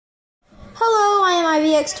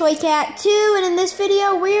X Toy Cat 2, and in this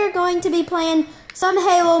video we're going to be playing some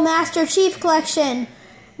Halo Master Chief Collection.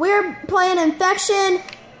 We're playing Infection,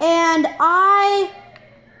 and I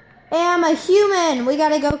am a human. We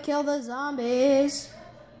gotta go kill the zombies.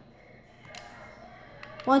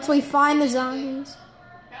 Once we find the zombies.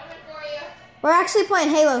 We're actually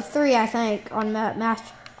playing Halo 3, I think, on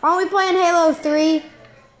Master. Aren't we playing Halo 3?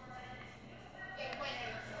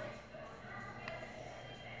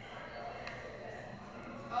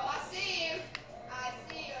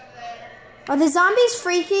 Are the zombies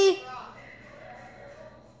freaky?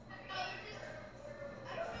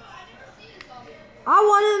 I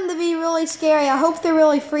want them to be really scary. I hope they're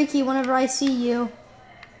really freaky whenever I see you.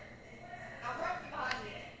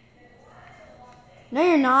 No,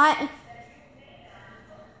 you're not.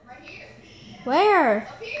 Right here. Where?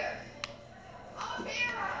 Up here. Up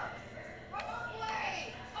here. Come on,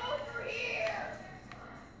 play. Over here.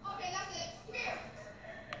 Okay, that's it. Come here.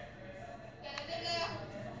 Da-da-da-da.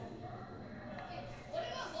 What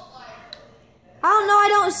does that look like? I don't know. I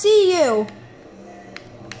don't see you.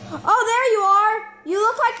 Oh, there you are. You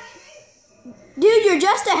look like... Dude, you're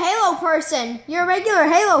just a Halo person. You're a regular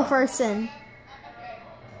Halo person.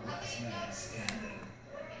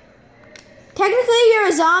 Technically, you're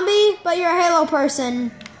a zombie, but you're a Halo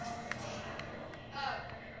person.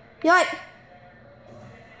 You're like...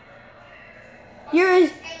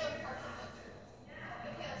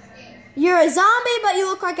 You're a zombie, but you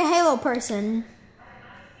look like a Halo person.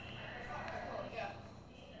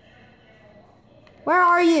 Where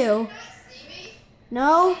are you?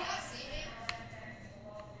 No?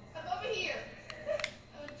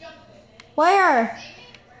 Where?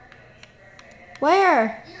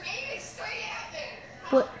 Where? You're aiming straight at me.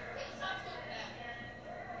 What?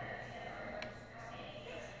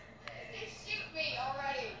 They shoot me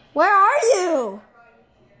already. Where are you?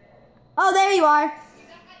 Oh, there you are. Is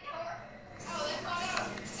that my door? Oh, that's not out.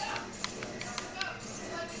 No.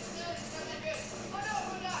 Oh, no,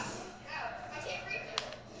 I'm not. Ow. I can't reach it.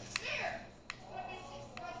 There.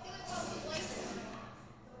 My feeling well too late.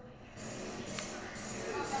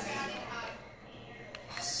 Oh, okay, I need to hide.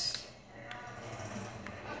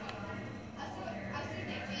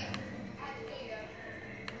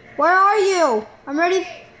 Where are you? I'm ready.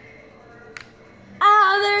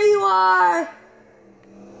 Ah, there you are.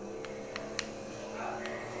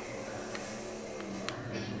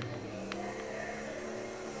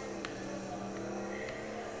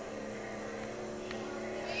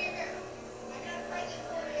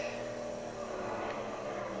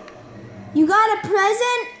 You got a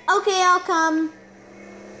present? Okay, I'll come.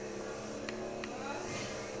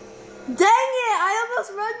 Dang it, I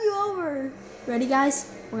almost run you over. Ready, guys?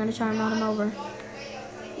 We're gonna try and run him over.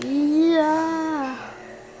 Yeah.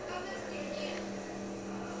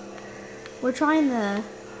 We're trying to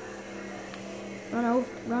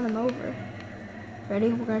run him over.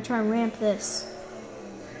 Ready? We're gonna try and ramp this.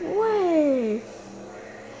 Way.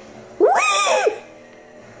 Whee!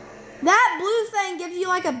 That blue thing gives you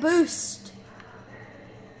like a boost.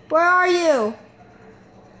 Where are you?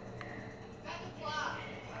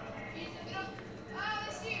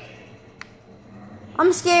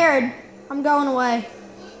 I'm scared. I'm going away.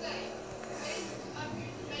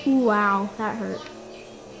 Ooh, wow, that hurt.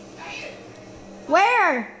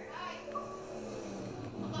 Where?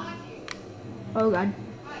 Oh, God.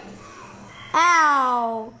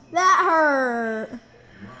 Ow, that hurt.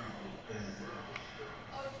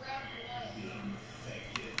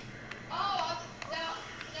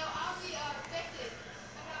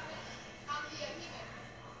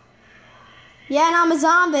 Yeah, and I'm a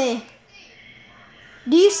zombie.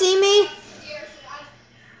 Do you see me?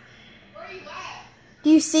 Where are you at? Do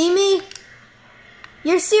you see me?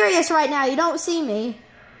 You're serious right now. You don't see me.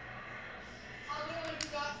 I literally do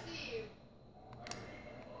not see you.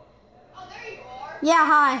 Oh, there you are. Yeah,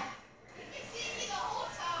 hi. You've been seeing me the whole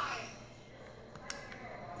time.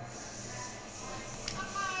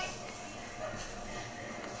 Hi.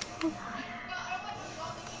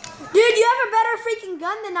 Dude, you have a better freaking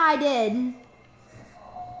gun than I did.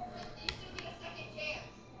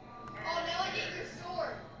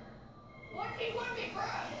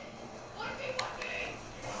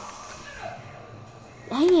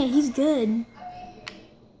 Dang it, he's good.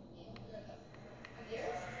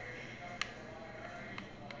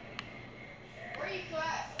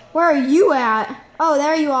 Where are you at? Oh,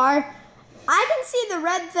 there you are. I can see the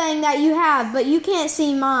red thing that you have, but you can't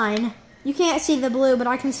see mine. You can't see the blue, but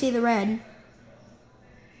I can see the red.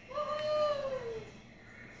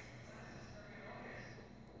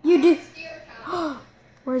 You do.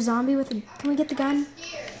 We're a zombie with a... Can we get the gun?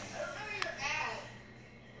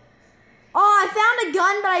 Oh, I found found a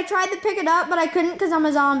gun, but I tried to pick it up, but I couldn't because I'm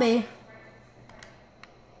a zombie.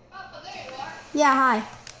 Oh, there you are. Yeah, hi.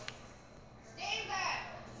 Stand back.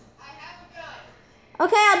 I have a gun.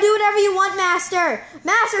 Okay, I'll do whatever you want, Master.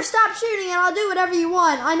 Master, stop shooting and I'll do whatever you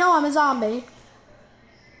want. I know I'm a zombie.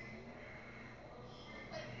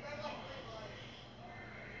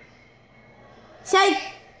 Say... Red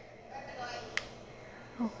light.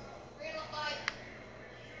 Oh. Green light.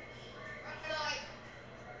 Red light.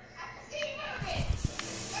 I can see you moving.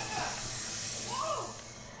 Whoa!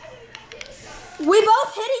 I didn't even hit each other. We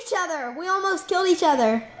both hit each other. We almost killed each other.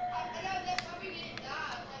 I know that's why we didn't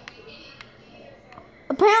die. Like we hit each other.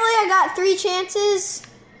 Apparently I got 3 chances.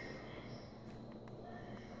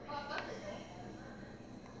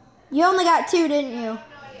 You only got 2, didn't you? No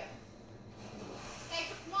idea. Hey,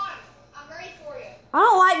 come on. I'm ready for you. I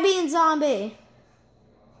don't like being zombie.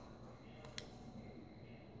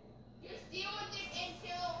 Just deal with it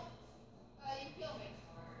until you kill me.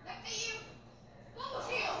 Look at you. Bubble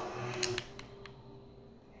shield.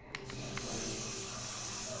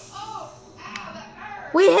 Oh, ow, that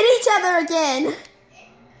hurt. We hit each other again.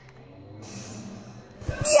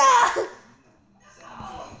 Yeah!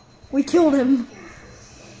 We killed him.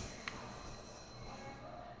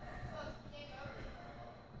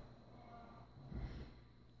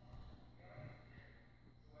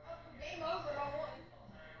 Game over, I won.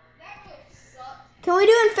 That really sucked. Can we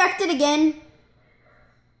do infected again?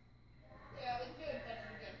 Yeah, let's do it better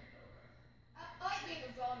again. I like being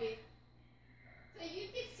a zombie. So you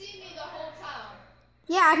can see me the whole time.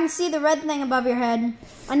 Yeah, I can see the red thing above your head.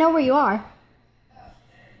 I know where you are.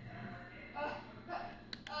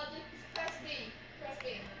 Just press B. Press B.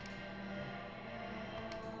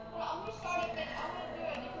 Well, I'm gonna start it, but I'm gonna do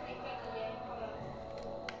a different effect again.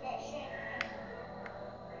 That shit.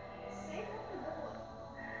 Save one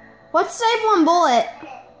bullet. Let's save 1 bullet.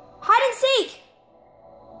 Yeah. Hide and seek.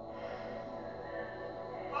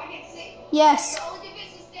 I can see. Yes. Your only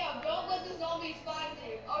defense is down. Don't let the zombies find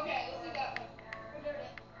you. Okay, let's do that one. We're doing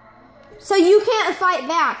it. So you can't fight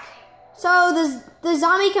back. So the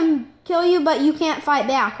zombie can kill you, but you can't fight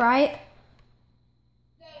back, right?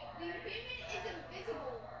 The human is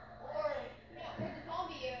invisible, or no, or the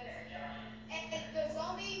zombie is. And the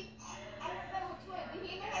zombie, I don't know which one. The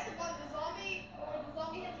human has to find the zombie, or the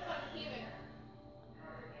zombie has to find the human.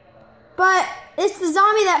 But it's the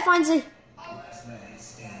zombie that finds the...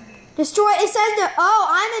 Destroy... It says that... Oh,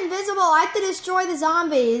 I'm invisible. I have to destroy the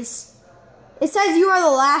zombies. It says you are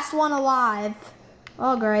the last one alive.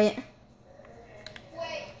 Oh, great.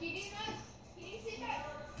 Wait, can you see that?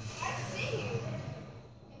 I can see you.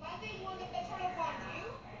 Am I the one that's trying to find you?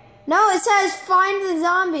 No, it says find the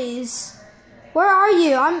zombies. Where are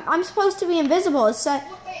you? I'm supposed to be invisible. It said...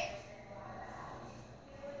 Wait.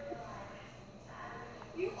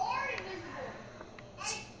 You are invisible.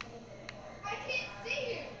 I can't see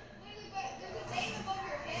you. Literally, but there's a name above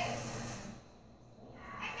your head.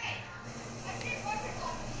 I can't recognize you.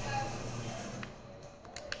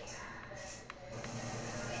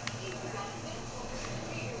 You become invisible.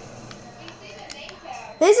 You see the name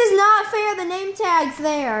tag. This is not fair. The name tag's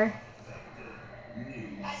there. I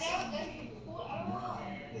know this is cool. I don't know.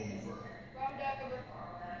 Round up over.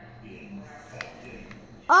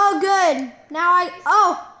 Oh, good. Now I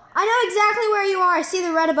know exactly where you are. I see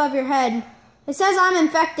the red above your head. It says I'm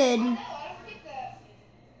infected. No, I don't get that.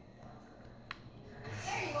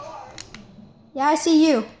 There you are. Yeah, I see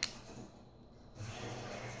you.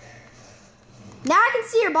 Now I can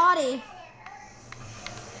see your body.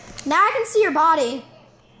 Now I can see your body.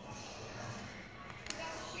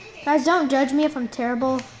 Guys, don't judge me if I'm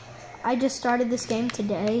terrible. I just started this game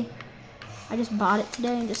today. I just bought it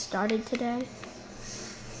today and just started today.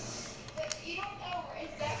 But you don't know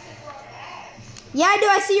exactly where I'm at. Yeah, I do.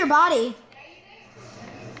 I see your body. Yeah, you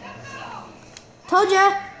do. No. Told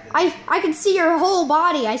ya. I could see your whole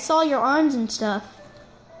body. I saw your arms and stuff.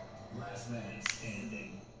 Last man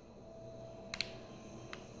standing.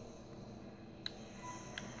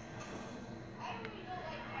 I don't really know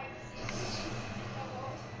like I see.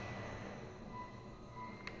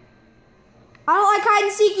 I don't like hide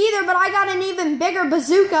and seek either, but I got an even bigger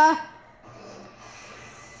bazooka.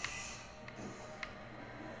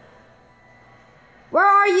 Where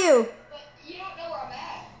are you? But you don't know where I'm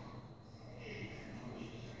at.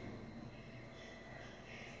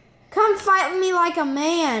 Come fight with me like a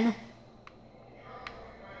man.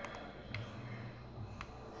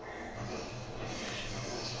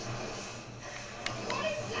 What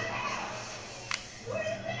is that? What is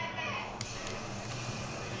that?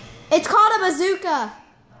 It's called a bazooka.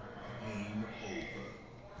 Game over.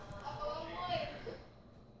 I won.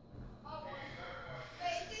 I won.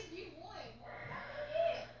 Wait, it says you won.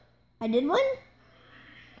 I did win?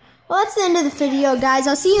 Well, that's the end of the video, guys.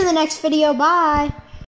 I'll see you in the next video. Bye.